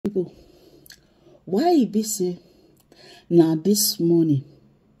People, why e be say now this morning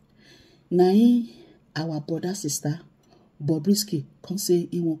na our brother sister Bobrisky come say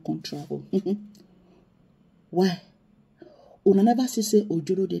he won't come travel? Why? Una never say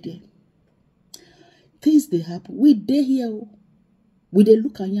Ojoro dey there. Things they happen. We dey here. We dey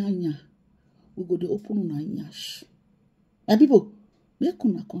look anya. We go dey open una nyash. And people, make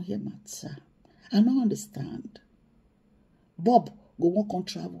una come here matter. I don't understand. Bob go won't come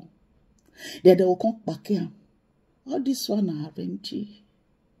travel. Then they will come back here. All this one are arrange.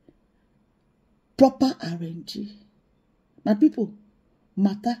 Proper arrange. My people,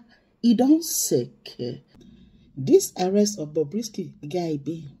 matter, it don't sick. This arrest of Bobrisky guy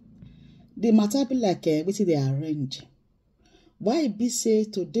be. The matter be like what they arrange. Why be say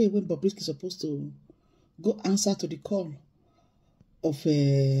today when Bobrisky supposed to go answer to the call of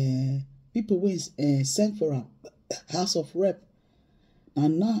people who sent for a House of Rep,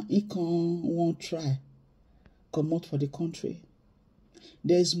 and now he won't try come out for the country.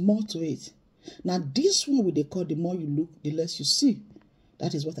 There's more to it. Now this one with the call, the more you look, the less you see.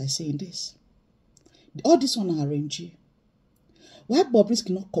 That is what I say in this. All this one are arranged. Why Bobrisky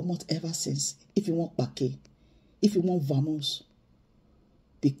not come out ever since? If you want Bake, if you want Vamos,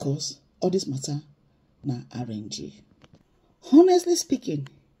 because all this matter now arranged. Honestly speaking,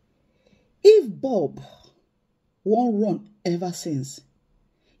 if Bob won't run ever since,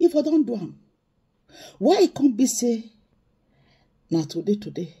 if I don't do him, why it can't be say now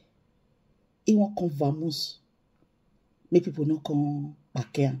today he won't come Vamos, make people not come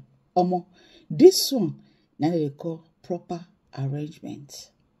back here. This one now they call proper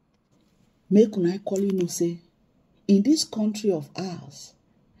arrangement. Make una call you know say in this country of ours,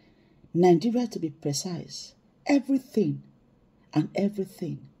 Nigeria to be precise, everything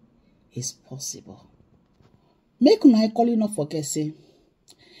is possible. Make una call you not forget say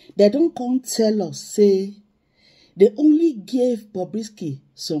they don't come tell us say they only gave Bobrisky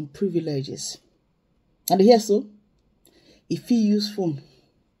some privileges. And here so, if he use phone,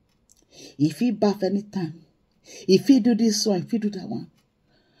 if he bath anytime, if he do this one, if he do that one,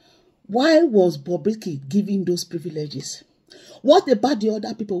 why was Bobrisky giving those privileges? What about the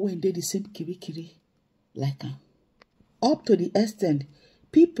other people when they the same kiri like him? Up to the extent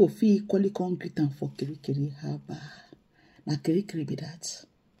people feel equally come greet am for kiri haba. Na kiri be that.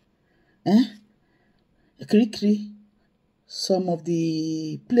 Kiri, some of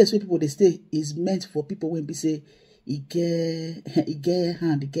the place where people they stay is meant for people when be say he get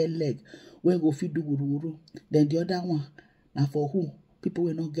hand, he get leg, when go fit do guru. Then the other one, now for who people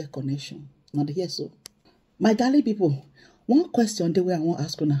will not get connection. Now they hear so. My darling people, one question the way I want to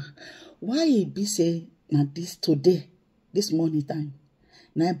ask you now, why it be say now this today, this morning time,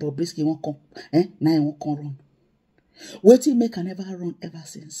 now Bobrisky won't come, now he won't come run. Waiting make I never run ever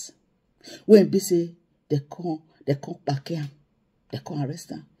since. When be say they come back here, they come arrest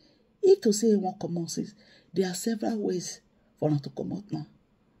him. If to say he won't come out, there are several ways for him to come out now.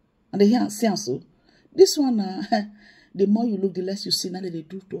 And they hear and say so. This one the more you look, the less you see now that they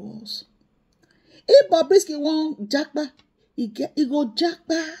do to us. If Bobrisky won't jackba, he go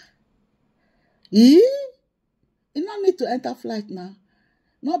jackba. He don't need to enter flight now.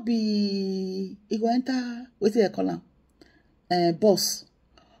 Not be he go enter what they call him bus,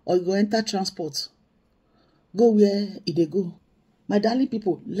 or you go enter transport. Go where they go. My darling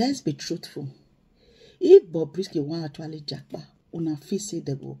people, let's be truthful. If Bobrisky want actually jackba, una feel say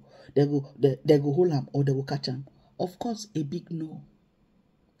they go hold him or they go catch him. Of course, a big no.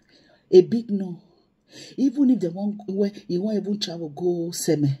 A big no. Even if they want, you won't even travel go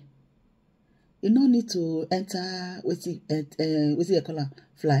seme. You don't need to enter what's it call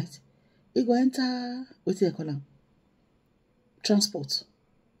flight. You go enter what's it call transport.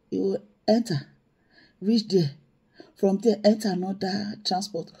 You will enter, reach there. From there, enter another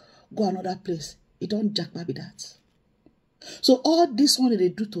transport, go another place. You don't jackpot with that. So all this one that they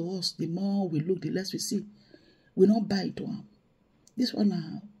do to us, the more we look, the less we see. We not buy it to them. This one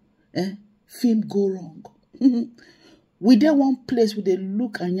now, film go wrong. We there one place where they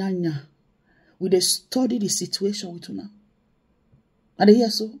look anyanya, where they study the situation with una. And they hear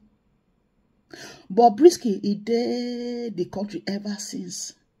so. Bobrisky, he did the country ever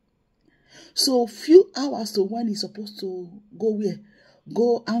since. So few hours to when he's supposed to go where,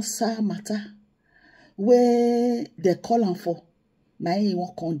 go answer matter where they call him for. Now he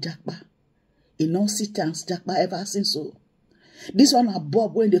won't come jackba. He no sit and jackba ever since so. This one are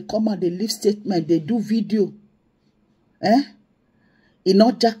Bob when they come out, they leave statement, they do video. He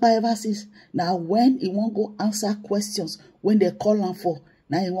not jackba ever since. Now when he won't go answer questions when they call him for,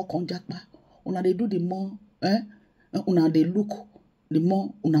 now he won't come jackba. Una they do the more, una they look, the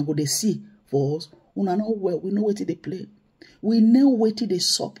more una go dey see for us. Una know well, we know wetin dey play. We know wetin dey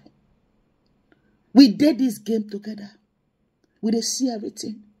sup. We did this game together. We dey see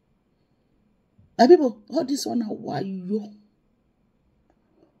everything. And people, all this one now, why you?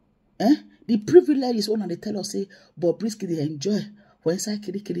 The privilege is one, and they tell us, say, Bobrisky, they enjoy for inside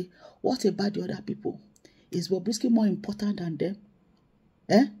Kirikiri. What about the other people? Is Bobrisky more important than them?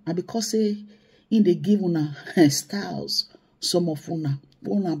 And because, say, in the give una styles, some of una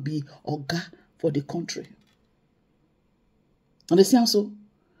be oga for the country. Understand so?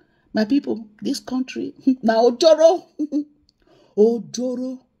 My people, this country, now Ojoro,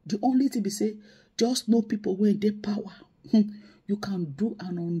 Ojoro, the only thing be say, just know people when they power. You can do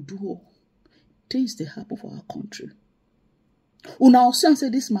and undo things they happen for our country. Una also say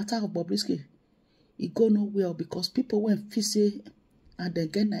this matter of Bobrisky, it go nowhere because people when feel say and they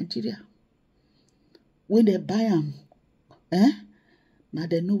get Nigeria. When they buy them, now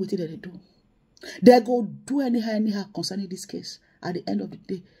they know what they do. They go do anyhow concerning this case. At the end of the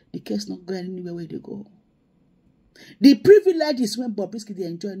day, the case not going anywhere where they go. The privilege is when Bobrisky they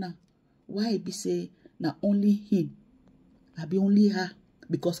enjoy now. Why be say now only him? I be only her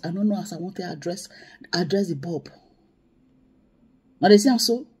because I don't know as I want to address the Bob. Now they say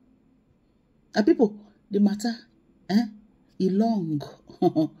so. And people, the matter, he long,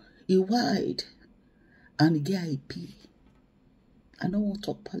 he wide, and he get IP. I don't want to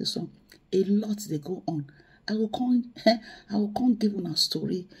talk about this one. A lot they go on. I will come give una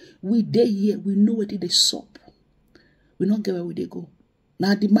story. We dey here, we know where they sup. We don't get where they go.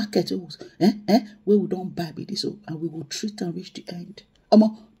 Now the market, where we don't buy be this, and we will treat and reach the end.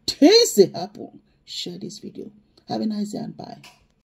 Things they happen. Share this video. Have a nice day and bye.